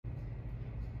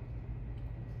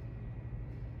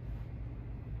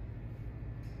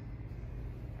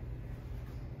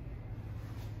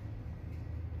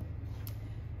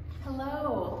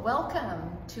Hello, welcome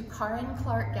to Karin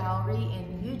Clarke Gallery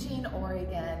in Eugene,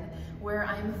 Oregon, where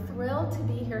I'm thrilled to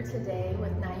be here today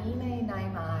with Naeemeh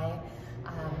Naeemaei,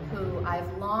 who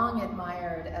I've long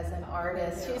admired as an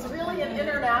artist. She's really an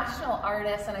international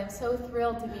artist, and I'm so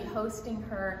thrilled to be hosting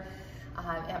her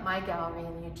at my gallery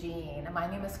in Eugene. My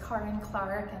name is Karin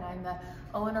Clarke, and I'm the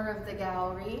owner of the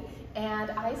gallery.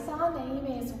 And I saw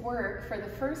Naeemeh's work for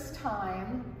the first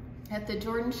time at the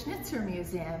Schnitzer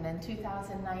Museum in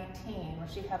 2019, where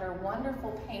she had her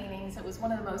wonderful paintings. It was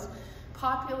one of the most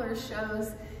popular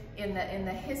shows in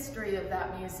the history of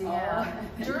that museum.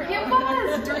 It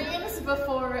was Dreams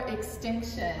Before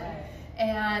Extinction. Right.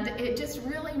 And it just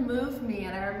really moved me.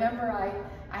 And I remember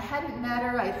I hadn't met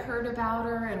her, I'd heard about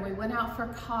her, and we went out for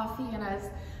coffee, and I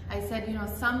said, you know,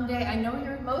 someday, I know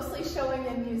you're mostly showing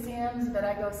in museums, but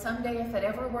I go, someday if it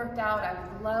ever worked out, I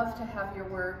would love to have your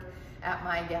work at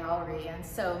my gallery. And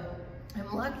so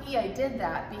I'm lucky I did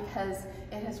that, because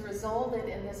it has resulted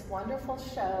in this wonderful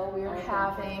show we are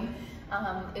having.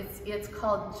 It's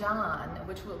called Jaan,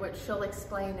 which she'll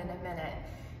explain in a minute.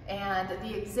 And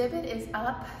the exhibit is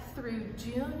up through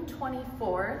June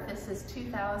 24th. This is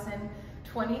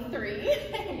 2023,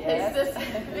 in case this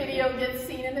video gets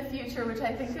seen in the future, which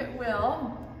I think it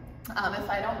will. If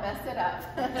I don't mess it up.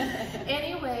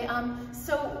 Anyway,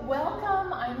 so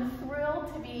welcome. I'm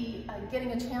thrilled to be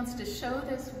getting a chance to show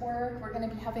this work. We're going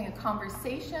to be having a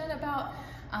conversation about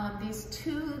these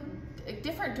two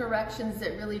different directions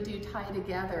that really do tie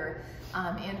together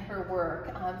in her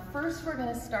work. First, we're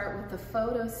going to start with the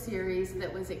photo series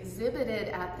that was exhibited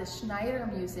at the Schneider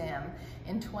Museum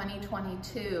in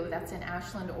 2022. That's in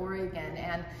Ashland, Oregon.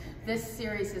 And this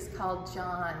series is called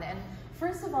Jaan. And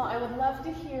first of all, I would love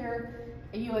to hear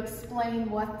you explain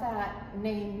what that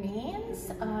name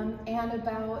means and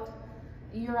about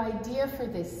your idea for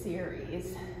this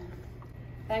series.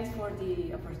 Thanks for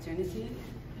the opportunity.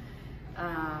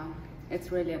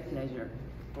 It's really a pleasure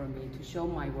for me to show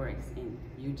my works in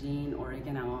Eugene,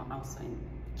 Oregon, and also in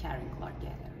Karin Clarke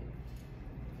Gallery.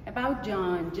 About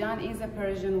Jaan. Jaan is a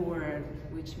Persian word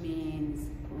which means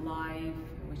life,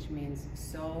 which means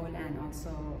soul, and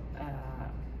also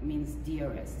means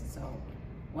dearest. So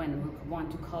when we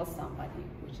want to call somebody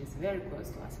which is very close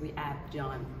to us, we add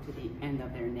Jaan to the end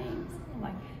of their names,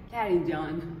 like Karin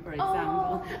Jaan, for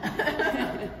example.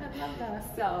 I love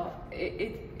that. So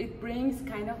it brings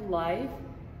kind of life,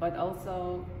 but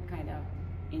also kind of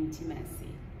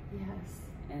intimacy. Yes.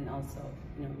 And also,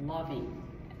 you know, loving,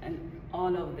 and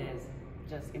all of this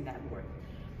just in that word.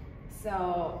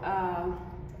 So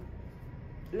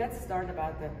let's start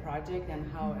about the project and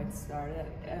how it started.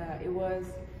 It was,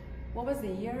 what was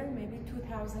the year? Maybe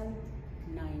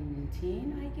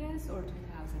 2019, I guess, or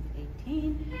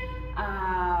 2018.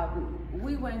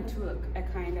 We went to a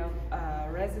kind of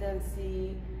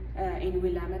residency in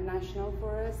Willamette National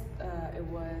Forest. It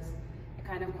was a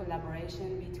kind of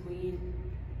collaboration between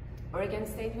Oregon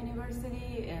State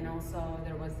University, and also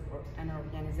there was an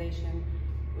organization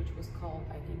which was called,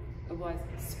 I think it was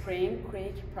Spring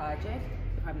Creek Project,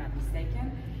 if I'm not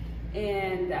mistaken.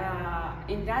 And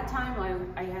in that time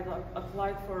I had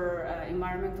applied for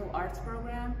environmental arts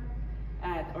program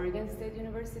at Oregon State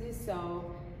University.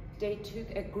 So they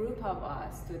took a group of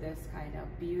us to this kind of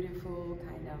beautiful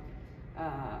kind of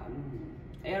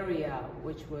area,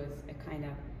 which was a kind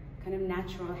of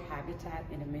natural habitat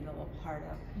in the middle of heart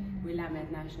of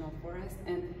Willamette National Forest.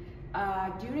 And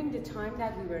during the time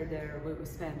that we were there, we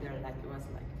spent there, like, it was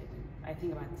like, I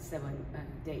think about 7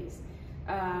 days.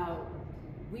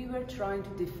 We were trying to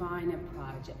define a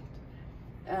project.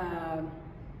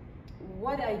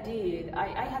 What I did,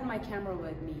 I had my camera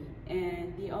with me,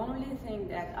 and the only thing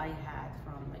that I had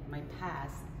from like my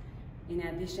past, in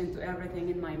addition to everything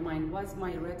in my mind, was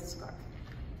my red scarf.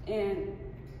 And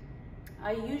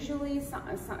I usually,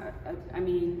 I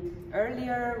mean,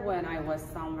 earlier when I was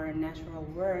somewhere in natural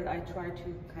world, I tried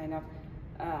to kind of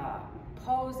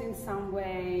pose in some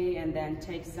way and then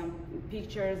take some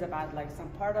pictures about like some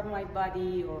part of my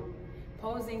body, or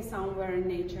posing somewhere in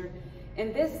nature.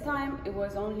 And this time it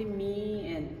was only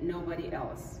me and nobody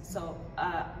else. So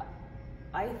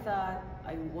I thought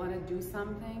I want to do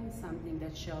something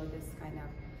that showed this kind of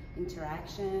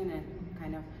interaction and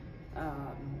kind of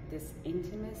this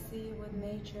intimacy with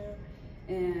nature.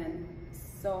 And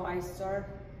so I started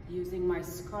using my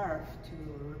scarf to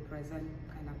represent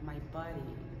kind of my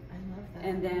body. I love that.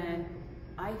 And then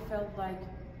I felt like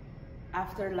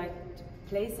after like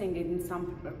placing it in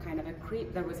some kind of a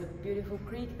creek, there was a beautiful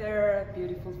creek there, a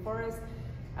beautiful forest.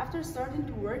 After starting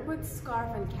to work with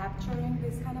scarf and capturing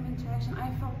this kind of interaction, I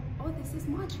felt, oh, this is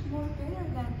much more better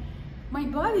than my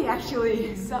body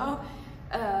actually. So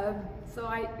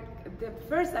I the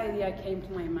first idea came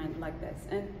to my mind like this,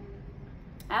 and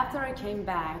after I came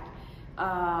back,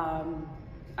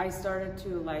 I started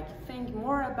to like think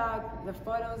more about the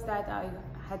photos that I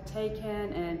had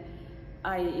taken, and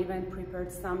I even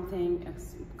prepared something,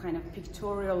 a kind of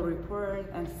pictorial report,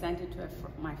 and sent it to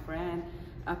my friend,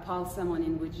 Paul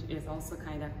Simonin, which is also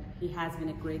kind of, he has been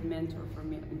a great mentor for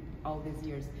me in all these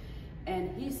years.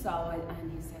 And he saw it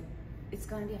and he said, it's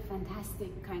going to be a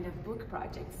fantastic kind of book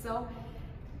project. So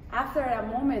after a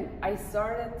moment, I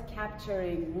started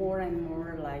capturing more and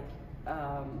more like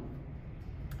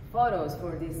photos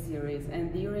for this series.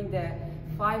 And during the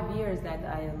 5 years that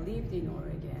I lived in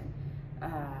Oregon,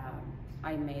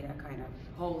 I made a kind of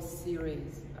whole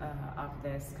series of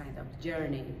this kind of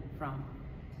journey from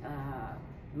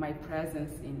my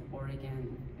presence in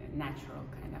Oregon, natural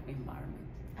kind of environment.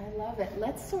 I love it.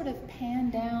 Let's sort of pan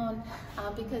down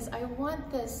because I want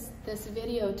this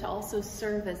video to also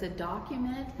serve as a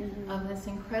document of this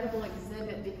incredible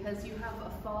exhibit, because you have a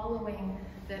following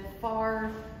that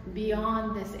far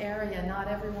beyond this area, not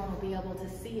everyone will be able to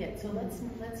see it. So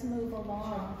let's move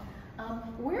along.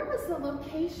 Where was the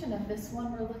location of this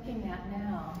one we're looking at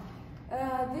now?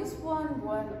 This one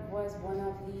was one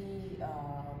of the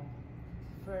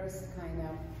first kind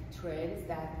of trails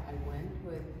that I went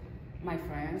with my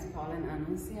friends, Paul and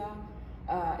Anuncia.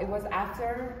 It was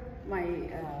after my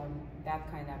that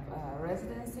kind of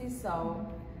residency, so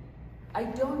I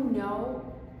don't know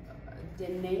the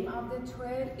name of the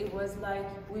trail. It was like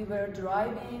we were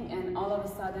driving and all of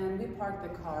a sudden we parked the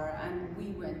car and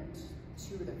we went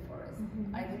to the forest.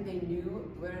 I think they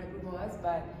knew where it was,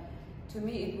 but to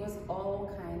me it was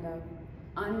all kind of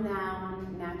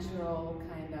unknown, natural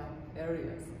kind of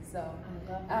areas. So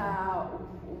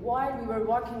while we were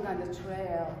walking on the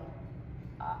trail,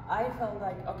 I felt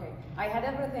like, okay, I had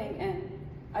everything, and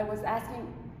I was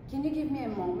asking, can you give me a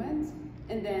moment?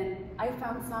 And then I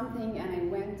found something and I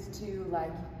went to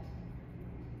like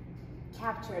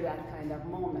capture that kind of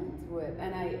moment with,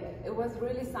 and it was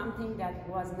really something that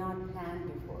was not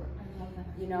planned before. I love that.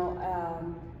 You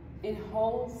know, in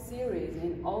whole series,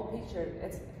 in all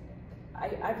pictures,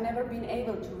 I've never been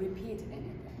able to repeat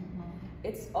anything.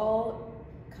 It's all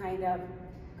kind of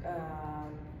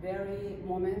very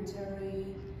momentary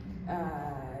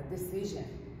decision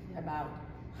about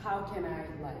how can I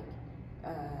like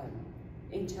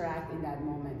interact in that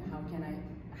moment, how can I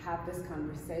have this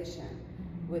conversation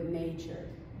with nature,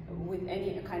 with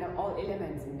any kind of all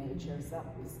elements in nature. So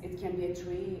it can be a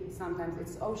tree, sometimes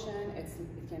it's ocean, it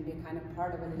can be kind of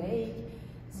part of a lake.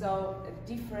 So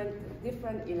different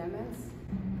elements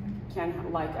can,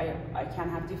 like I can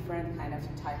have different kind of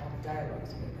type of dialogues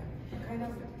with them. Kind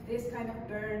of this kind of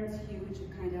burnt huge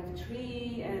kind of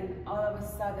tree, and all of a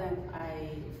sudden I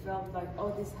felt like,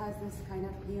 oh, this has this kind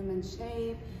of human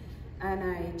shape, and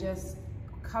I just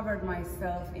covered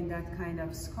myself in that kind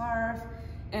of scarf.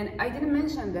 And I didn't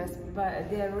mention this, but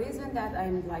the reason that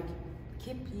I'm like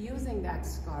keep using that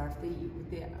scarf,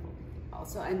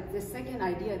 also, and the second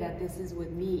idea that this is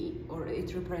with me, or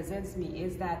it represents me,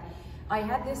 is that I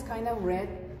had this kind of red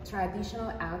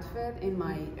traditional outfit in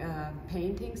my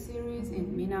painting series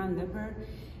in Mina and Leopard,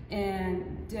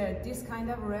 and this kind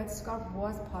of red scarf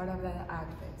was part of that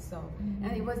outfit. So,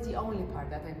 and it was the only part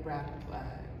that I brought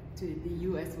to the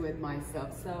US with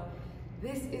myself. So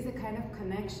this is a kind of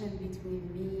connection between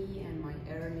me and my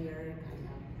earlier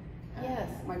kind of,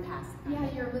 my past. Yeah,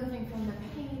 you're moving from the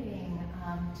painting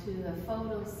to the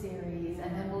photo series,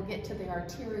 and then we'll get to the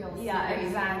arterial series. Yeah,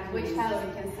 exactly. Which has, so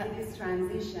you can see this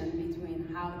transition between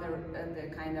how the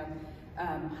kind of,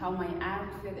 how my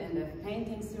outfit in the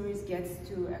painting series gets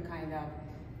to a kind of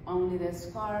only the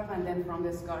scarf, and then from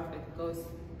the scarf it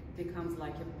becomes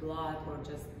like a blood or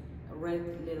just red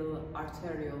little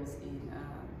arterials in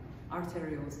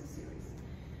arterials series.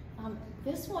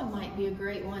 This one might be a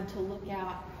great one to look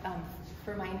at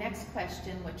for my next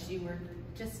question, which you were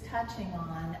just touching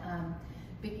on.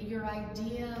 Your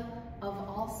idea of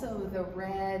also the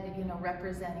red, you know,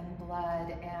 representing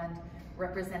blood and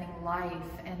representing life,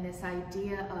 and this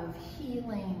idea of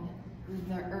healing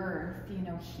the earth, you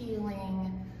know,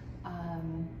 healing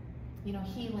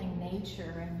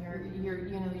nature, and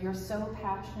you're so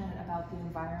passionate about the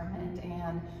environment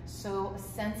and so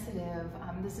sensitive.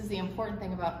 This is the important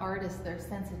thing about artists, their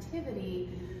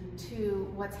sensitivity to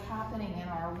what's happening in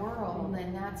our world,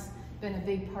 and that's been a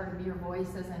big part of your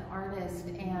voice as an artist.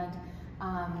 And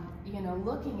you know,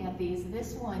 looking at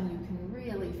this one, you can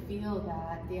really feel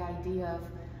that, the idea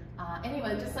of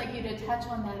anyway, just like you to touch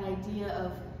on that idea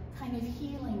of kind of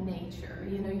healing nature.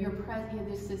 You know,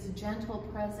 there's this gentle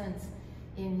presence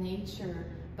in nature,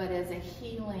 but as a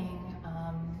healing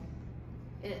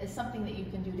is something that you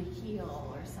can do to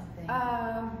heal or something?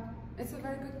 It's a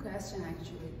very good question,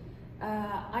 actually.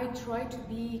 I try to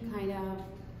be kind of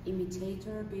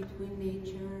imitator between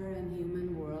nature and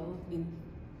human world in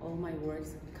all my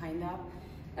works, kind of.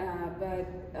 But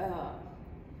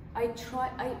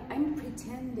I'm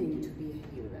pretending to be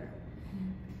a healer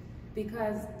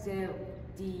because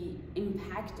the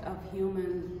impact of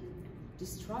human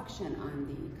destruction on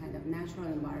the kind of natural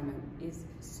environment is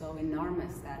so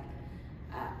enormous that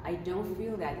I don't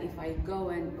feel that if I go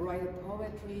and write a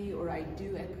poetry or I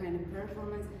do a kind of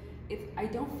performance, I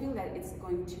don't feel that it's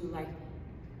going to like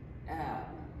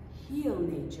heal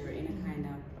nature in a kind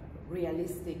of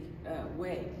realistic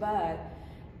way. But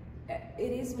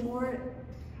it is more,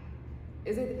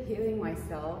 is it healing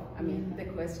myself? I mean, the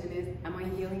question is, am I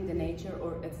healing the nature,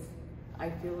 or I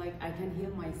feel like I can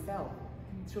heal myself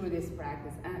through this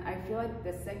practice? And I feel like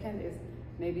the second is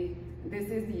maybe this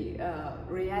is the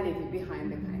reality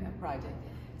behind the kind of project.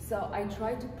 So I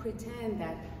try to pretend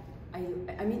that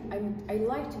I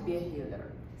like to be a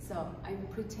healer. So I'm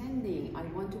pretending I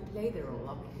want to play the role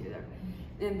of a healer.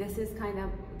 And this is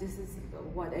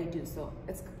what I do. So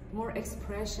it's more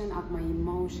expression of my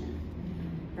emotion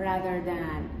rather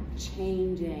than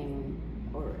changing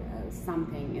or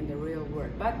something in the real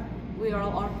world. But we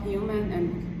all are human,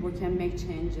 and we can make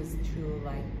changes through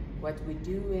like what we're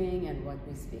doing and what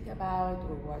we speak about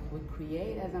or what we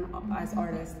create as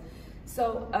artists.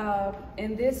 So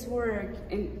in this work,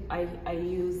 I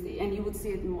use and you would see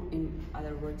it in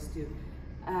other works too.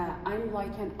 I'm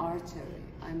like an artery.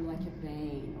 I'm like a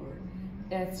vein, or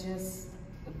it's just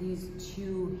these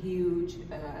two huge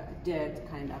dead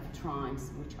kind of trunks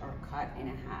which are cut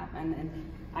in half, and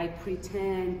I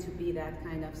pretend to be that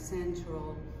kind of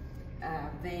central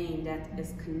vein that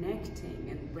is connecting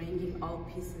and bringing all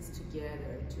pieces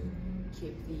together to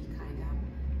keep the kind of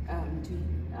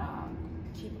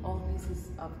keep all pieces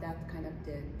of that kind of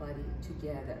dead body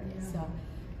together. Yeah. So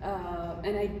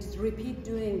and I just repeat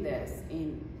doing this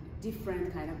in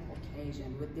different kind of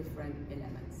occasion with different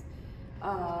elements.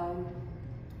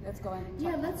 Let's go and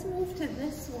talk. Yeah, let's move to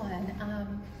this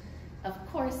one.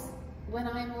 Of course, when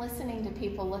I'm listening to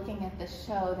people looking at the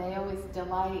show, they always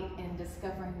delight in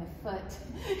discovering the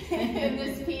foot in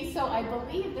this piece. So I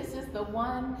believe this is the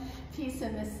one piece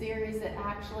in the series that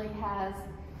actually has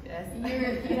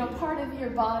part of your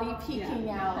body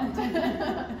peeking out.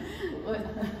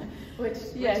 which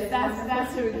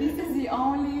that's true. This is the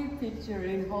only picture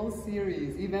in whole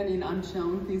series, even in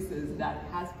unshown pieces, that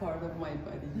has part of my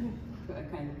body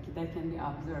that can be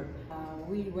observed.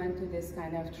 We went to this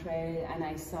kind of trail, and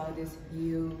I saw this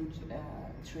huge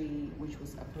tree which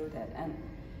was uprooted, and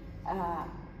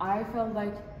I felt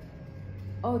like,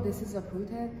 oh, this is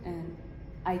uprooted, and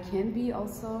I can be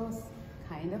also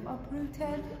kind of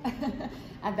uprooted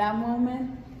at that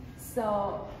moment.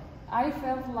 So I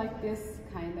felt like this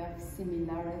kind of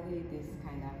similarity, this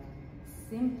kind of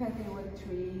sympathy with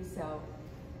trees. So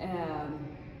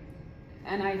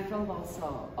and I felt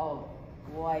also, oh,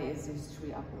 why is this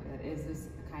tree uprooted? Is this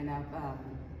kind of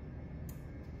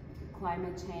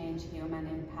climate change, human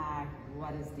impact?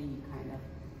 What is the kind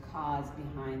of cause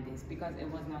behind this? Because it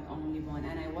was not only one,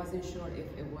 and I wasn't sure if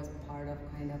it was part of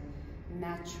kind of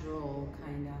natural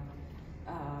kind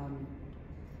of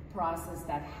process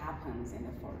that happens in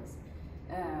the forest.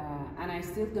 And I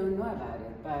still don't know about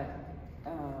it, but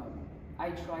I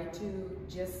try to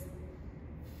just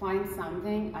find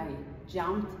something. I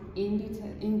jumped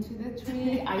into the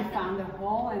tree, I found a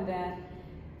hole, and then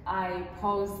I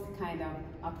posed kind of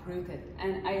uprooted.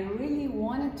 And I really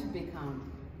wanted to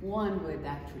become one with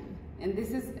that tree. And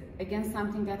this is, again,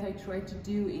 something that I try to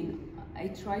do I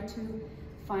try to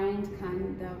find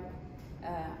kind of,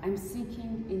 I'm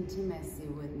seeking intimacy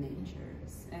with nature.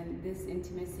 And this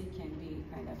intimacy can be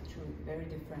kind of through very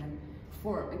different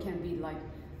form. It can be like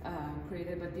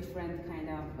created by different kind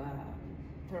of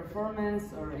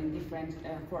performance or in different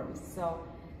forms. So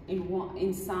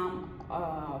in some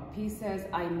pieces,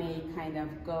 I may kind of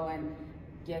go and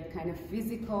get kind of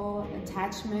physical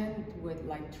attachment with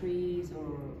like trees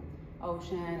or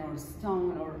ocean or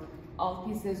stone or all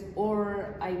pieces,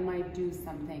 or I might do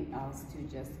something else to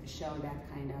just show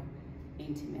that kind of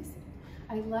intimacy.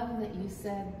 I love that you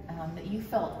said that you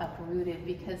felt uprooted,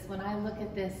 because when I look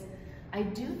at this, I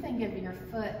do think of your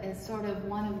foot as sort of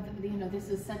one of the, this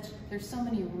is such, there's so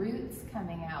many roots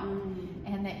coming out,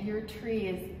 and that your tree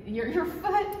is, your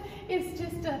foot is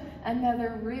just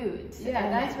another root. Yeah,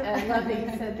 and that's right. I love that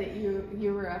you said that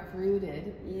you were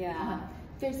uprooted. Yeah.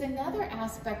 There's another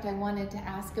aspect I wanted to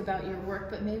ask about your work,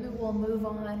 but maybe we'll move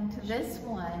on to this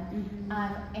one.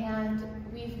 And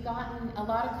we've gotten a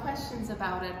lot of questions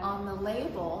about it on the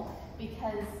label,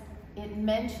 because it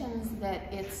mentions that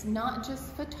it's not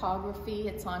just photography,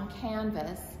 it's on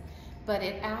canvas, but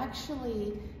it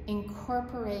actually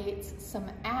incorporates some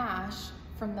ash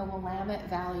from the Willamette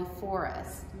Valley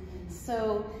Forest.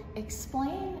 So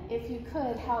explain, if you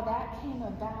could, how that came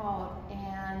about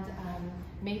and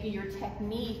maybe your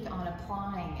technique on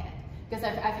applying it. Because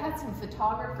I've had some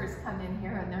photographers come in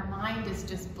here and their mind is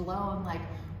just blown, like,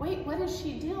 wait, what is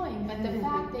she doing? But the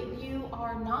fact that you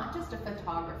are not just a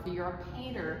photographer, you're a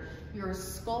painter, you're a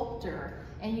sculptor,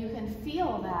 and you can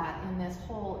feel that in this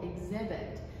whole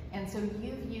exhibit. And so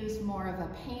you've used more of a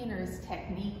painter's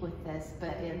technique with this,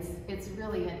 but it's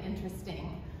really an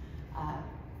interesting,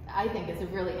 I think it's a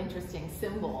really interesting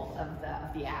symbol of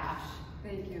the ash.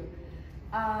 Thank you.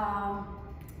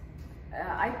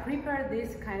 I prepared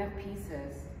these kind of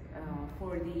pieces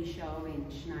for the show in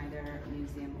Schneider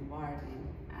Museum of Art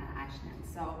in Ashland.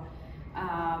 So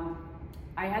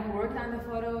I had worked on the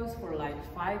photos for like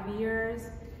 5 years,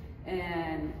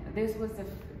 and this was the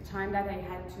time that I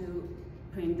had to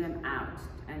print them out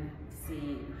and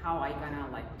see how I gonna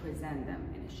like present them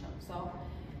in a show. So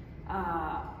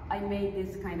I made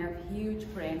this kind of huge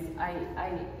prints.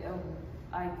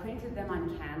 I printed them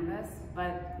on canvas,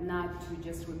 but not to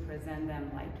just represent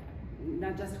them like,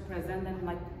 not just to present them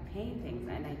like paintings,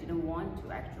 and I didn't want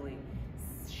to actually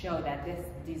show that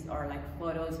these are like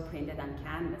photos printed on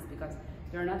canvas because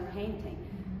they're not painting.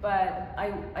 But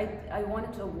I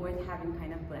wanted to avoid having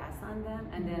kind of glass on them,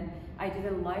 and then I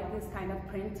didn't like this kind of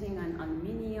printing on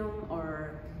aluminium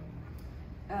or,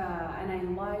 and I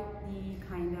like the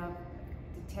kind of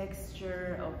the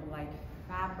texture of like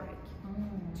fabric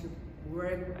to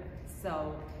work with.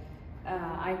 So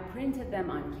I printed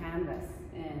them on canvas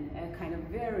in a kind of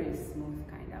very smooth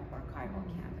kind of archival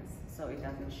canvas, so it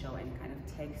doesn't show any kind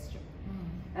of texture.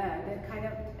 The kind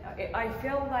of, I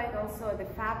feel like also the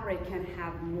fabric can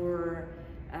have more,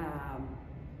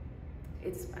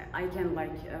 I can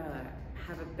like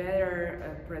have a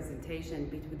better presentation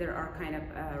between, there are kind of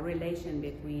relation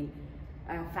between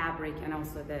fabric and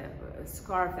also the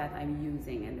scarf that I'm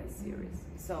using in this series.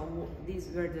 So these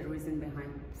were the reason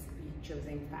behind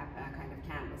choosing kind of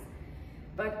canvas.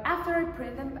 But after I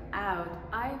print them out,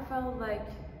 I felt like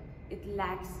it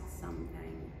lacks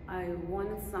something. I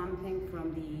wanted something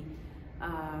from the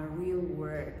real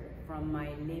world, from my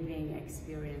living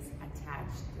experience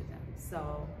attached to them.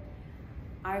 So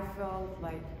I felt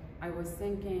like I kept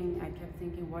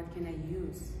thinking, what can I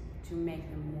use to make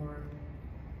them more,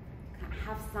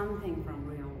 have something from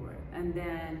real world? And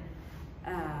then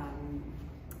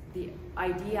the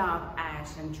idea of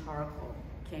ash and charcoal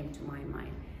came to my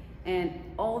mind. And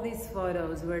all these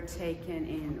photos were taken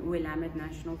in Willamette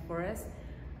National Forest,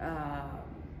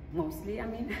 mostly, I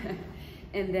mean.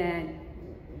 And then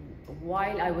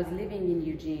while I was living in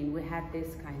Eugene, we had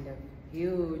this kind of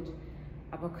huge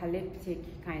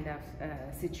apocalyptic kind of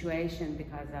situation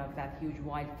because of that huge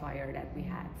wildfire that we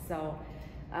had. So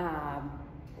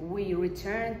we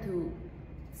returned to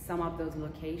some of those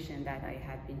locations that I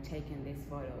had been taking these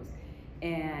photos,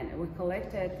 and we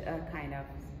collected kind of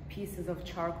pieces of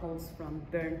charcoals from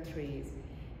burnt trees,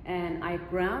 and I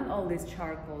ground all these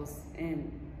charcoals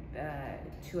in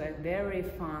to a very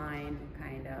fine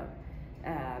kind of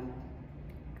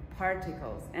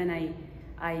particles, and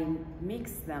I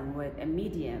mixed them with a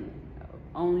medium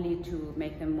only to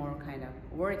make them more kind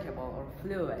of workable or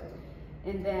fluid.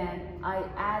 And then I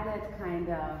added kind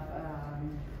of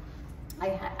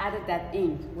I added that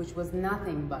ink, which was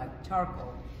nothing but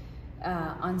charcoal,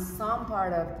 on some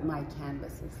part of my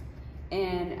canvases.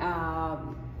 And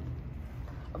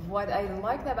what I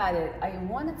liked about it, I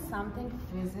wanted something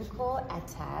physical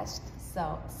attached,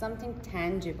 so something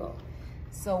tangible.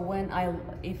 So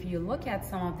if you look at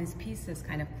some of these pieces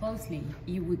kind of closely,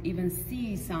 you would even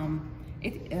see some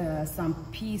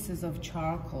pieces of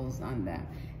charcoals on them.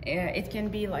 It can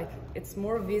be like, it's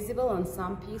more visible on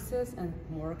some pieces and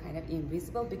more kind of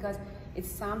invisible because it's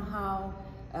somehow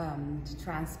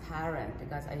transparent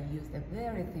because I used a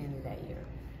very thin layer.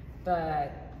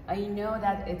 But I know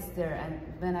that it's there, and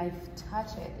when I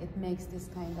touch it, it makes this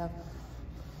kind of,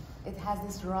 it has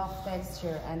this rough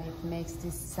texture and it makes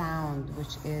this sound,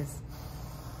 which is,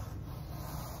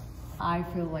 I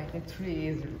feel like a tree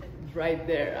is right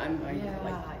there. I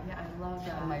love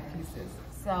that on my pieces.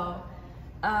 So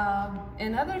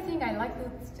another thing I like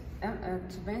to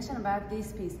mention about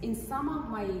this piece, in some of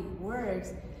my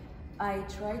works, I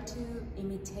try to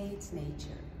imitate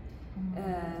nature.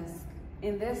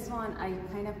 In this one, I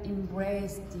kind of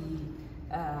embraced the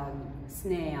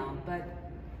snail, but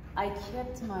I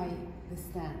kept my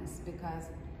distance because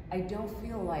I don't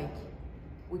feel like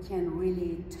we can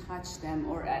really touch them,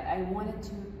 or I wanted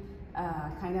to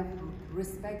kind of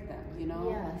respect them, you know.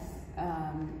 Yes.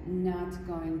 Not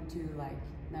going to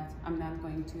I'm not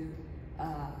going to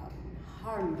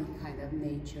harm the kind of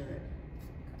nature.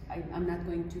 I'm not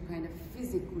going to kind of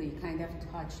physically kind of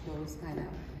touch those kind of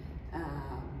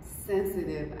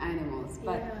sensitive animals,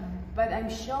 but I'm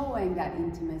showing that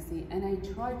intimacy, and I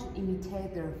try to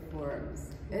imitate their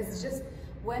forms. It's just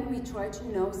when we try to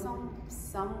know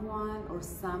someone or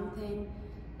something,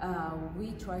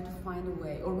 we try to find a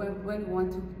way, or when we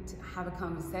want to have a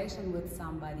conversation with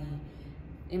somebody,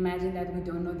 imagine that we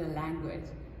don't know the language.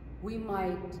 We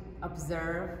might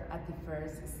observe at the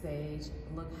first stage,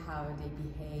 look how they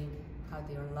behave, how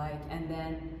they're like, and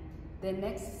then the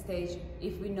next stage,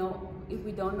 if we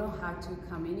don't know how to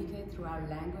communicate through our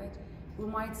language, we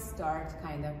might start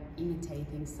kind of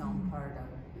imitating some part of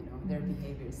their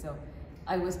behavior. So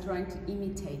I was trying to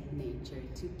imitate nature,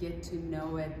 to get to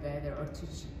know it better, or to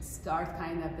start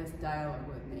kind of this dialogue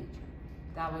with nature.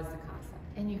 That was the concept.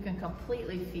 And you can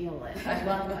completely feel it. I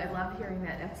love hearing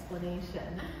that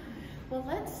explanation. Well,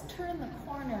 let's turn the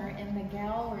corner in the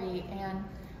gallery, and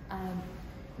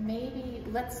maybe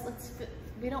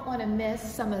we don't want to miss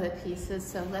some of the pieces,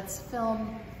 so let's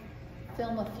film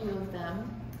a few of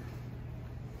them.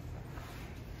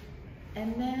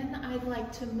 And then I'd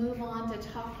like to move on to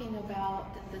talking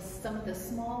about some of the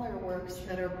smaller works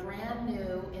that are brand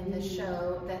new in the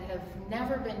show that have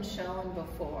never been shown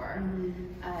before.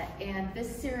 And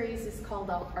this series is called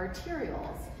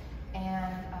Arterials.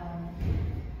 And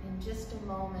in just a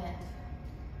moment,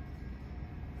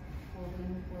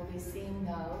 we'll be seeing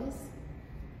those.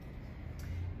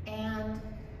 And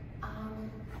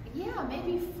yeah,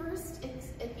 maybe first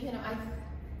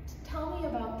tell me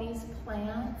about these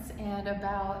plants and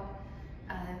about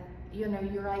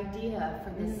your idea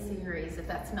for this series, if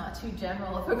that's not too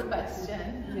general of a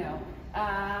question. No,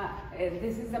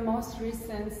 this is the most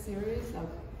recent series of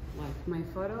my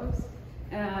photos.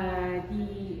 The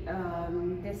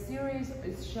series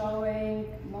is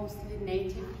showing mostly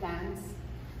native plants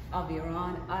of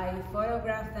Iran. I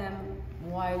photographed them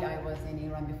while I was in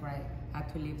Iran before I had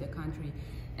to leave the country.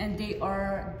 And these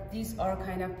are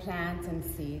kind of plants and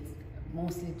seeds,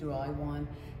 mostly dry one,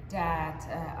 that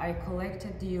I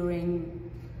collected during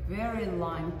very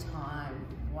long time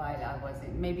while I was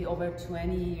in, maybe over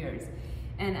 20 years.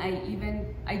 And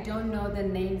I don't know the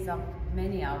names of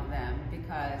many of them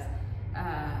because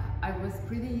I was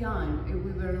pretty young.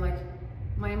 We were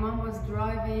my mom was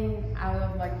driving out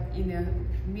of in the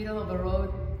middle of the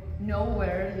road,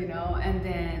 nowhere, and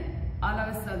then all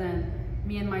of a sudden,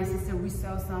 me and my sister, we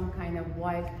saw some kind of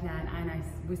wild plant, and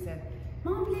we said,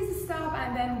 "Mom, please stop."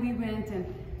 And then we went and,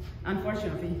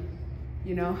 unfortunately,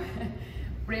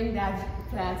 bring that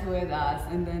plant with us,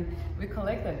 and then we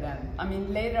collected them. I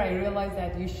mean, later I realized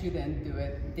that you shouldn't do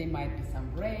it. There might be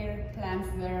some rare plants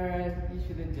there. You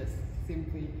shouldn't just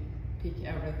simply pick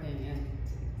everything and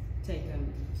take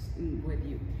them with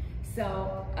you.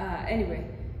 So anyway.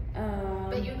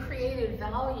 But you created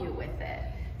value with it.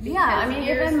 Yeah, I mean,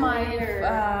 even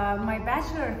my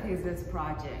bachelor thesis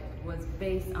project was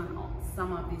based on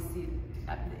some of these.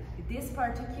 This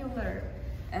particular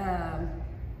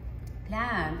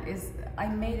plant I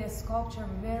made a sculpture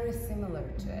very similar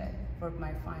to it for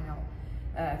my final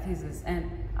thesis.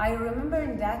 And I remember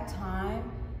in that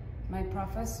time, my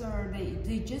professor,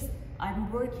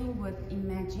 I'm working with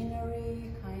imaginary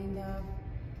kind of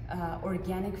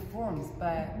organic forms,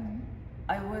 but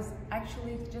I was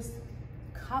actually just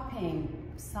copying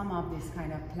some of these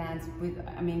kind of plants with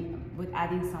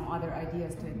adding some other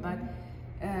ideas to it, but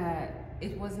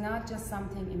it was not just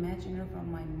something imaginary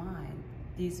from my mind.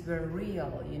 These were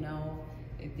real,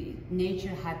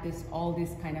 nature had all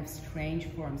these kind of strange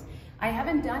forms. I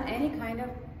haven't done any kind of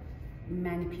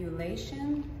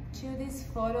manipulation to these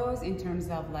photos in terms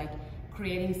of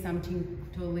creating something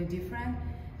totally different.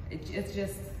 It's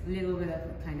just a little bit of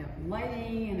kind of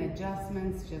lighting and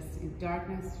adjustments, just in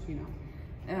darkness,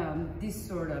 this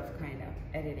sort of kind of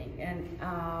editing. And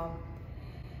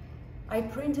I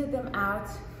printed them out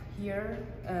here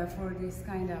for this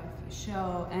kind of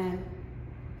show, and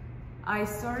I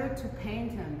started to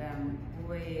paint on them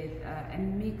with a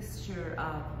mixture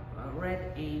of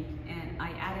red ink, and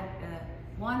I added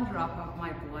 1 drop of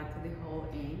my blood to the whole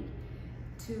ink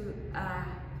to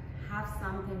have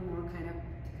something more kind of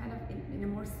in a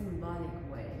more symbolic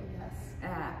way,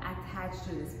 attached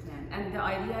to this plant. And the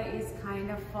idea is kind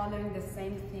of following the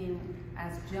same theme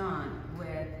as Jaan,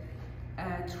 with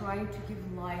trying to give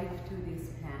life to these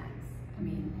plants. I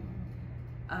mean,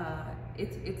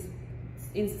 it's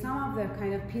in some of the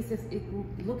kind of pieces, it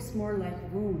looks more like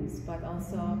wounds, but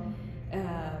also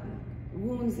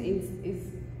wounds is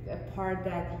a part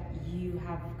that you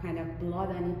have kind of blood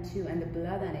on it too, and the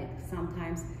blood on it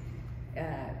sometimes,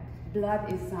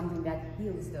 blood is something that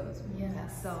heals those wounds.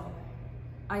 Yes. So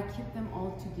I keep them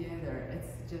all together.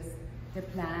 It's just the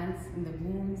plants and the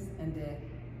wounds and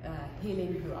the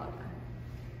healing blood.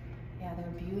 Yeah,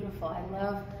 they're beautiful. I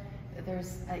love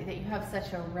that you have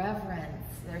such a reverence.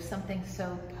 There's something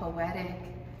so poetic,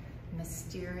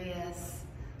 mysterious,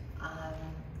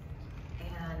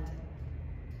 and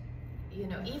you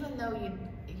know, even though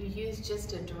you use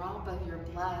just a drop of your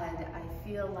blood, I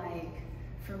feel like,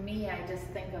 for me, I just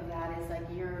think of that as like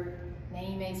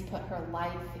Naeemeh's put her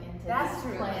life into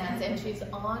these plants, and she's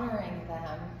honoring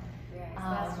them. Yes,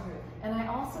 that's true. And I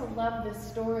also love the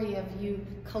story of you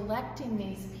collecting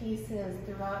these pieces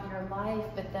throughout your life,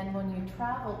 but then when you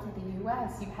traveled to the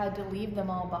US, you had to leave them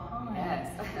all behind. Yes.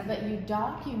 But you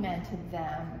documented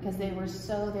them because they were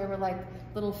like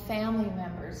little family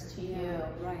members to you,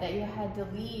 right, that you had to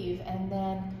leave. And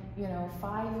then, you know,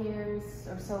 5 years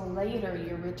or so later,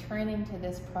 you're returning to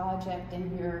this project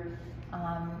and you're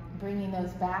bringing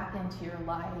those back into your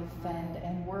life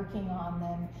and working on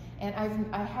them. And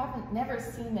I haven't never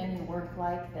seen any work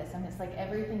like this. And it's like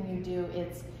everything you do,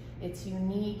 it's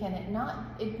unique, and it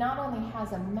not only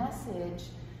has a message,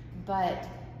 but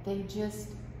they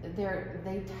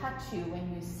touch you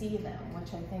when you see them,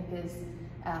 which I think is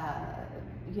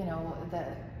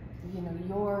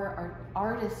your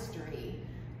artistry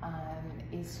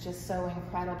is just so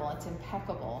incredible. It's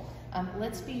impeccable.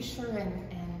 Let's be sure and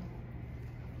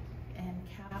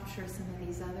capture some of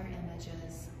these other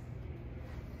images.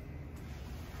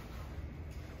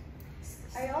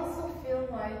 I also feel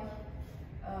like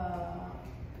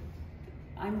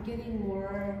I'm getting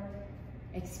more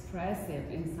expressive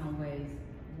in some ways.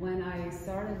 When I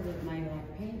started with my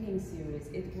painting series,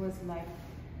 it was like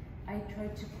I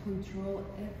tried to control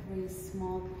every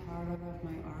small part of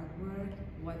my artwork,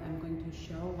 what I'm going to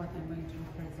show, what I'm going to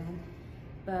represent.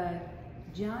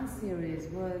 But Jaan series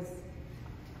was,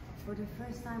 for the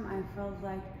first time, I felt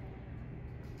like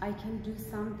I can do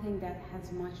something that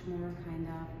has much more kind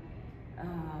of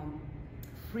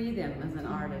freedom as an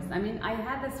artist. I mean, I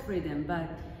had this freedom, but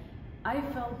I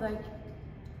felt like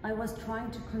I was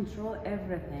trying to control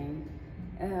everything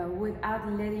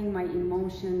without letting my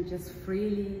emotion just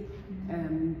freely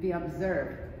be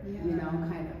observed, you know,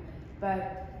 kind of.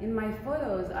 But in my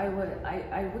photos, I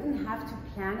wouldn't have to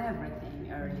plan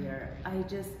everything earlier. I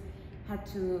just had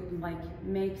to like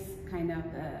make kind of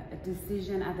a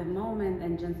decision at the moment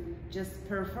and just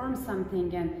perform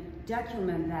something and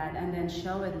document that and then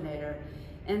show it later.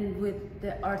 And with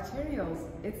the arterials,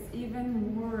 it's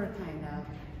even more kind of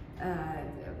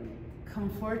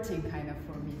comforting kind of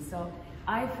for me. So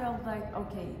I felt like,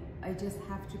 okay, I just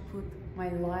have to put my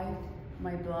life,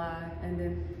 my blood, and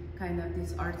then kind of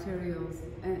these arterials.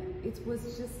 And it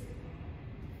was just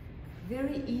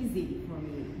very easy for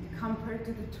me compared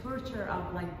to the torture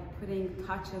of like putting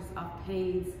touches of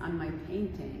paints on my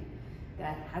painting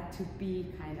that had to be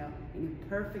kind of in a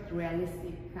perfect,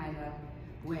 realistic kind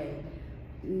of way.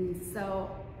 So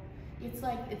it's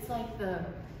like the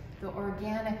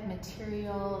organic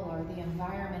material or the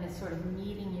environment is sort of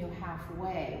meeting you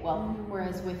halfway. Well,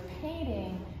 whereas with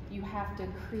painting, you have to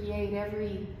create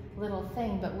every little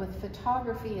thing, but with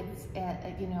photography, it's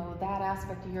you know, that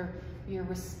aspect, you're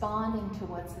responding to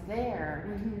what's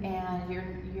there, and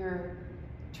you're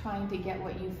trying to get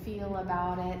what you feel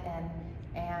about it, and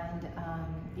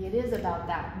it is about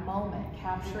that moment,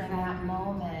 capturing that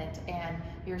moment, and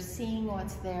you're seeing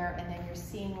what's there, and then you're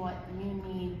seeing what you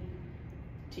need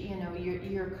to, you know,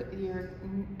 you're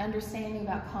understanding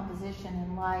about composition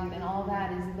and light, and all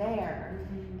that is there,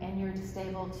 and you're just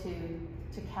able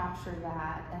to capture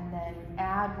that, and then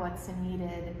add what's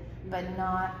needed, but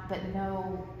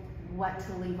know what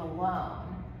to leave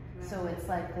alone. So it's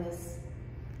like this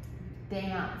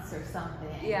dance or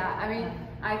something. Yeah, I mean,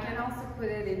 I can also put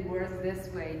it in words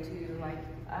this way too. Like,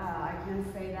 I can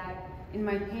say that in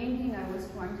my painting, I was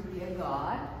trying to be a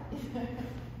god,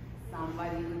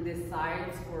 somebody who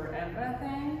decides for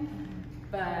everything.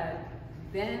 But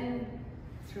then,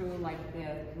 through like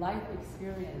the life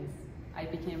experience, I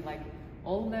became like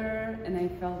older, and I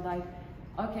felt like,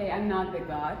 okay, I'm not the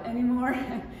god anymore.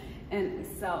 And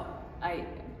so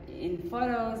in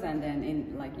photos, and then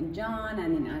in Jaan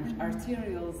and in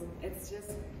arterials, it's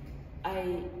just,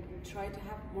 I try to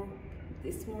have more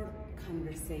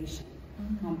conversation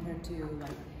compared to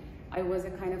like, I was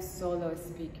a kind of solo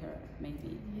speaker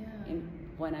maybe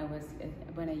when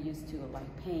I used to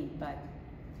like paint, but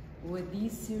with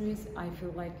these series, I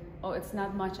feel like, oh, it's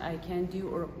not much I can do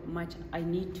or much I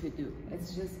need to do.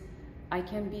 It's just, I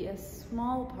can be a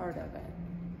small part of it.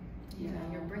 You know,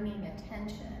 you're bringing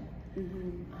attention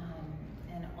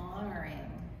and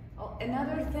honoring. Oh,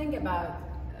 another thing about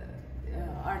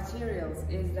arterials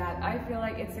is that I feel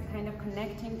like it's a kind of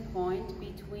connecting point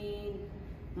between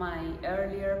my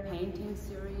earlier painting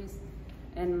series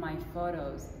and my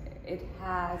photos. It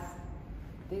has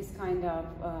this kind of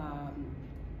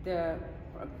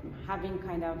having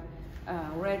kind of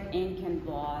red ink and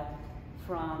blood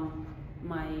from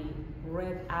my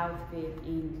red outfit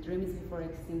in Dreams Before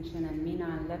Extinction and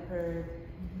Mina and Leopard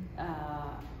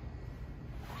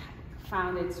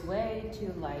found its way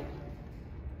to like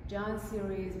Jaan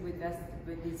series with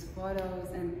these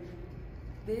photos, and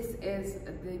this is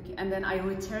and then I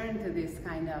returned to this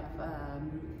kind of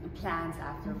plans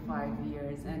after 5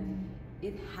 years, and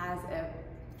it has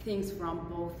things from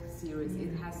both series.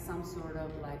 It has some sort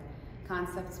of like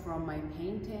concepts from my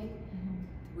painting,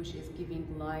 which is giving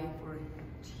life or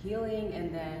healing,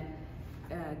 and then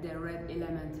the red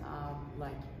element of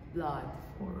like blood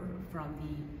from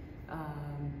the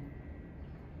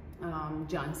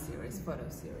Jaan series, photo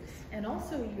series. And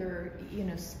also your,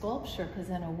 sculpture, because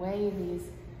in a way these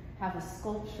have a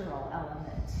sculptural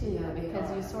element too, because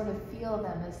you sort of feel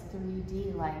them as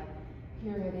 3D, like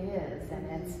here it is, and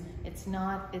it's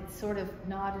sort of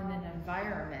not in an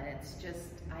environment, it's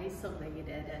just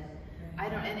isolated, and I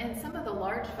don't, and some of the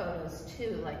large photos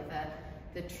too, like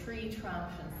the tree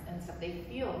trunks and stuff, they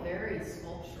feel very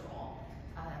sculptural.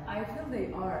 I feel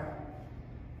they are.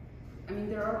 I mean,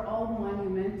 there are all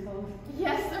monumental.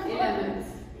 Yes, there is.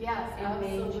 Yes,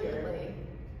 absolutely. Nature.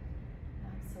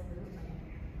 Absolutely.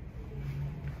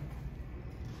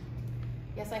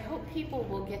 Yes, I hope people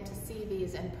will get to see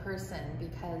these in person,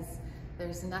 because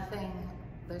there's nothing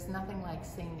like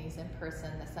seeing these in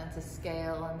person, the sense of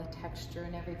scale and the texture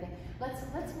and everything. Let's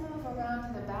move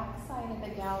around to the back side of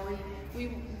the gallery.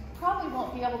 We probably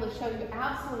won't be able to show you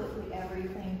absolutely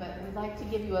everything, but we'd like to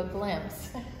give you a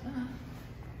glimpse.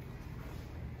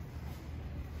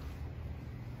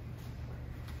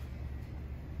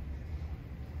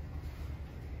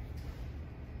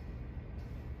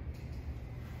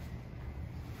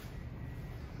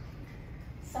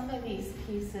 Some of these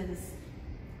pieces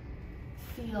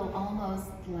feel almost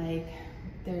like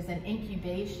there's an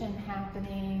incubation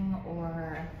happening,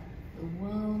 or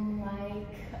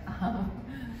womb-like,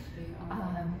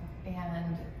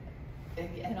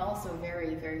 and also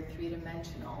very, very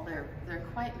three-dimensional. They're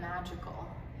quite magical.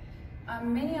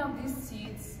 Many of these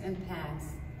seeds and plants,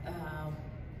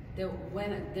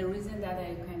 the reason that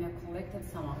I kind of collected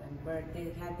some of them, where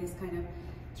they had this kind of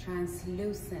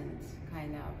translucent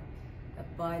kind of a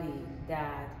body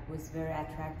that was very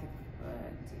attractive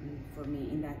for me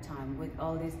in that time. With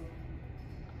all this,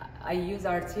 I use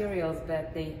arterials,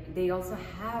 but they also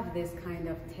have this kind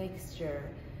of texture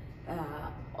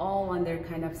all on their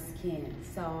kind of skin.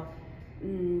 So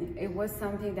it was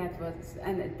something that was,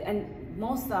 and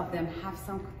most of them have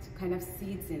some kind of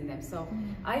seeds in them. So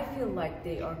I feel like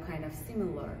they are kind of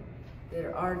similar.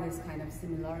 There are this kind of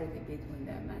similarity between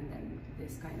them, and then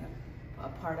this kind of a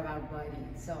part of our body.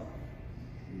 So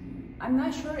I'm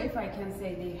not sure if I can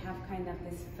say they have kind of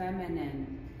this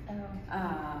feminine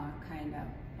kind of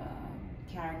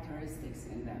characteristics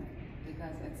in them,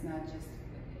 because it's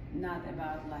not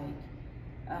about like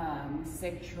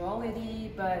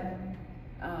sexuality, but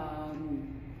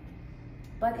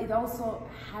it also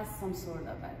has some sort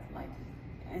of it like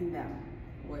in them,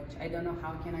 which I don't know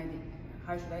how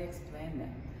should I explain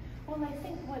them. Well, I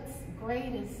think what's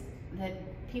great is that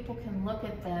people can look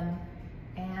at them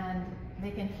and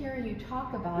they can hear you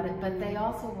talk about it, but they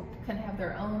also can have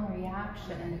their own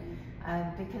reaction,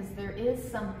 because there is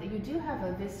something, you do have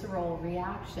a visceral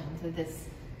reaction to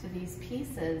these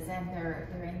pieces, and they're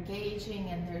engaging,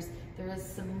 and there is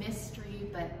some mystery,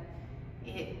 but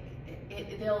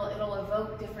it'll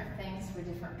evoke different things for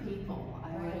different people.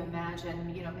 I would imagine,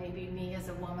 maybe me as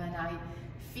a woman, I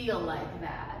feel like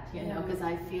that, because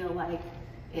I feel like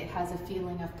it has a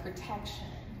feeling of protection.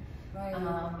 Right.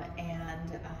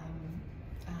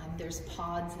 There's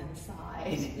pods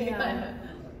inside. Yeah.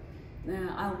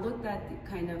 I looked at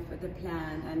kind of the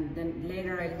plan, and then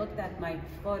later I looked at my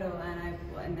photo,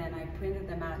 and then I printed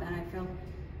them out, and I felt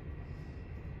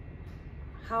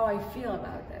how I feel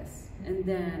about this, and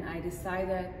then I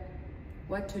decided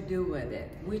what to do with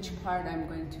it, which part I'm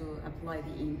going to apply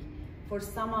the ink. For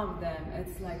some of them,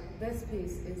 it's like this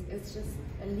piece it's just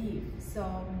a leaf,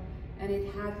 so. And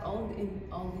it had all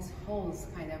these holes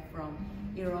kind of from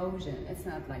erosion. It's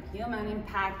not like human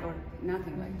impact or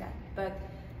nothing like that. But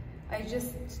I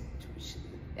just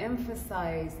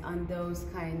emphasize on those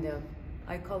kind of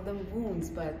I call them wounds,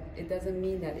 but it doesn't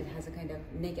mean that it has a kind of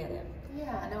negative.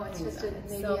 Yeah, no, it's just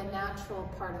maybe a natural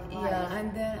part of life. Yeah,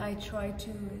 and then I try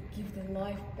to give the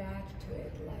life back to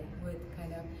it, like with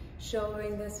kind of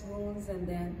showing these wounds and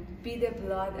then be the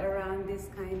blood around these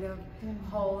kind of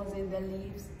holes in the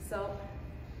leaves. So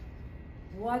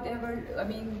whatever, I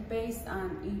mean, based on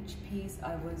each piece,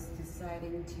 I was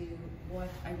deciding to what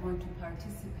I want to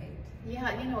participate.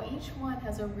 Yeah, you know, each one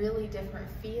has a really different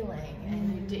feeling,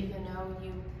 and you did, you know,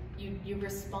 you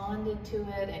responded to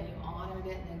it and you honored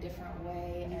it in a different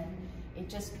way, and it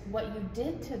just, what you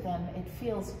did to them, it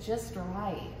feels just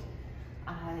right.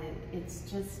 It's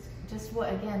just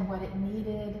what, again, what it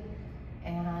needed,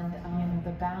 and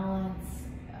the balance.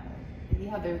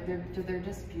 Yeah, they're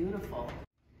just beautiful.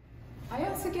 I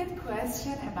also get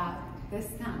question about the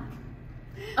stamp.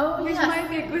 Oh, which might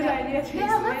be a good idea to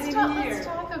explain here. Let's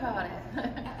talk about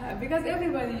it. Because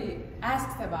everybody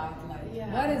asks about, like,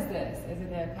 what is this? Is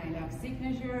it a kind of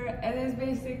signature? It is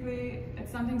basically,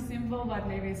 it's something simple, but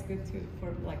maybe it's good to,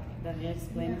 for like, that I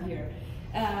explain here.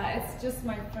 It's just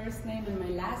my first name and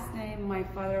my last name. My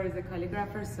father is a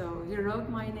calligrapher, so he wrote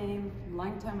my name a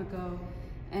long time ago,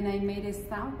 and I made a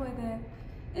stamp with it.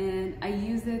 And I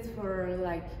use it for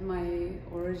like my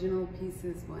original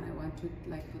pieces when I want to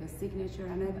like put a signature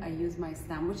on it. I use my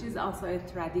stamp, which is also a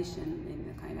tradition in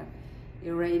the kind of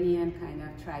Iranian kind of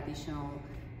traditional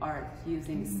art,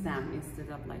 using stamp instead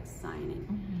of like signing.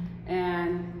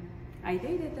 And I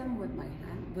dated them with my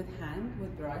hand,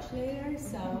 with brush later.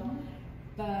 So,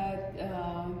 but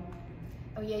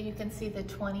oh yeah, you can see the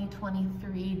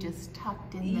 2023 just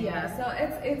tucked in there. Yeah, so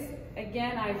it's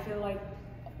again, I feel like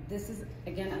this is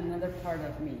again another part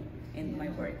of me in my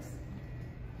works.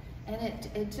 And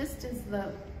it just is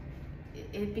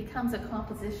it becomes a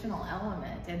compositional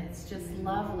element, and it's just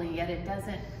lovely, yet it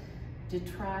doesn't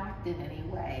detract in any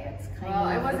way. It's kind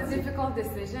of, it was a difficult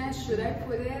decision. Should I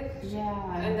put it?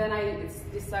 Yeah. And then I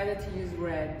decided to use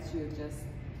red to just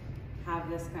have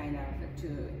this kind of, to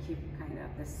keep kind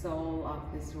of the soul of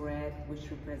this red, which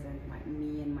represents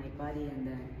me and my body, and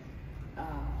then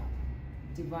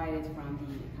divided from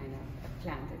the kind of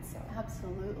plant itself.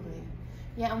 Absolutely.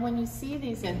 Yeah, and when you see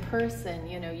these in person,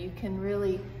 you know, you can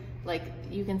really, like,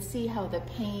 you can see how the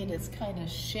paint is kind of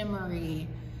shimmery,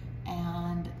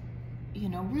 and, you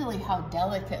know, really how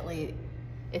delicately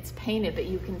it's painted, but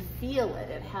you can feel it.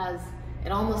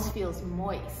 It almost feels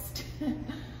moist,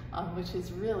 which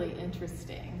is really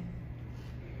interesting.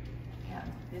 Yeah,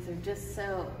 these are just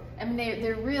so, I mean,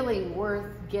 they're really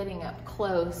worth getting up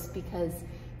close, because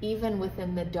even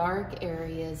within the dark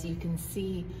areas, you can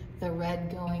see the red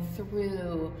going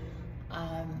through.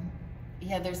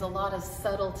 Yeah, there's a lot of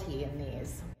subtlety in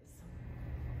these.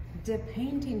 The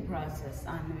painting process,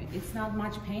 it's not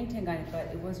much painting on it, but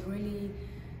it was really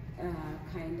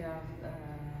kind of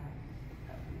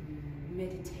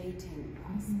meditating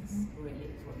process,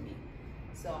 really, for me.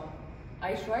 So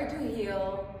I try to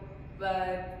heal,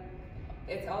 but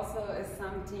it also is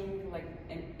something like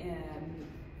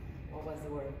what was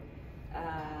the word?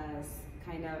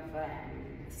 Kind of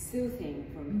soothing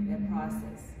for me, the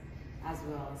process as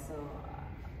well. So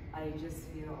I just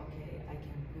feel, okay, I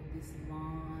can put these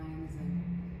lines and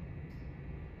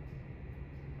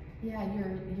yeah,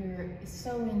 you're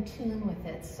so in tune with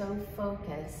it, so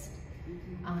focused,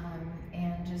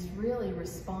 and just really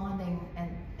responding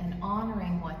and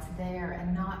honoring what's there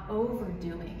and not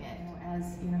overdoing it.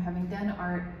 As you know, having done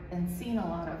art and seen a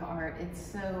lot of art, it's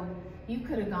so, you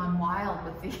could have gone wild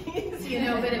with these, you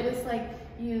know, but it was like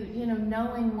you know,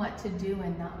 knowing what to do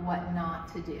and what not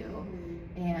to do,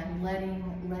 and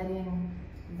letting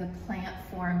the plant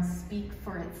form speak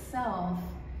for itself,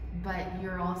 but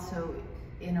you're also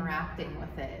interacting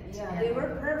with it. Yeah, and they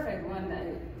were perfect.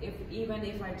 Even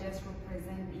if I just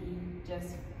represent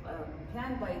just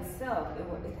plant by itself, it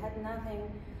had nothing.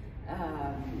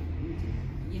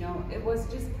 You know, it was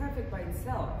just perfect by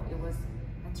itself. It was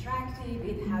attractive.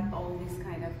 It had all these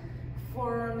kind of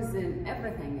forms and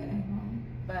everything in it.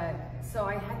 But so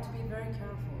I had to be very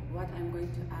careful what I'm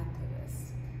going to add to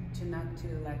this, to not to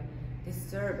like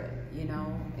disturb it. You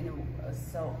know,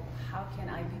 so how can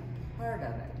I be part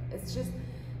of it? It's just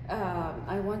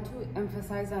I want to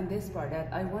emphasize on this part that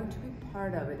I want to be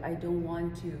part of it. I don't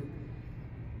want to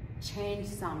change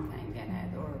something in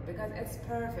it, or because it's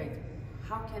perfect.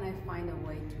 How can I find a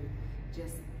way to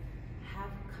just have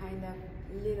kind of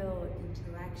little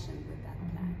interaction with that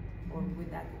plant, or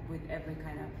with every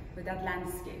kind of, with that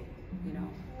landscape, you know?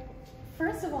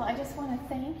 First of all, I just want to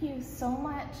thank you so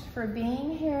much for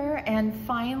being here, and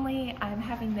finally I'm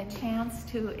having the chance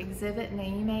to exhibit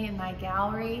Naeemeh in my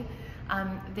gallery.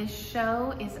 This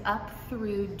show is up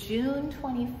through June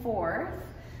 24th.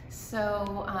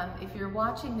 So if you're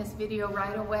watching this video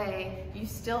right away, you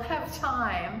still have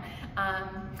time.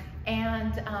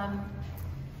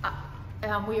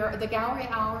 The gallery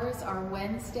hours are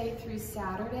Wednesday through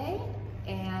Saturday.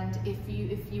 And if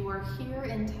you are here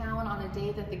in town on a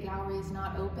day that the gallery is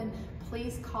not open,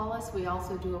 please call us. We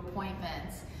also do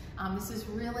appointments. This is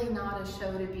really not a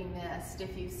show to be missed.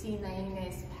 If you've seen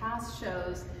Naeemeh's past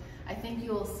shows, I think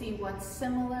you'll see what's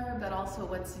similar, but also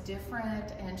what's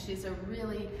different. And she's a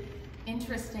really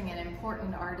interesting and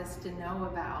important artist to know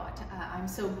about. I'm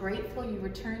so grateful you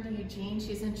returned to Eugene.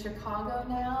 She's in Chicago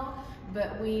now,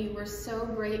 but we were so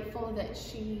grateful that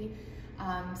she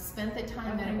spent the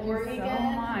time in Oregon. Thank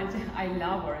you so much. I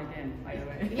love Oregon, by the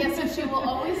way. Yeah, so she will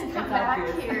always come back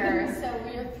here. So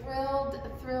we're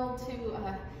thrilled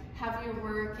to have your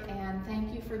work, and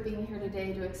thank you for being here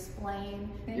today to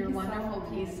explain your wonderful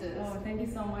pieces. Oh, thank you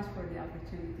so much for the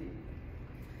opportunity.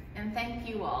 And thank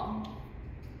you all.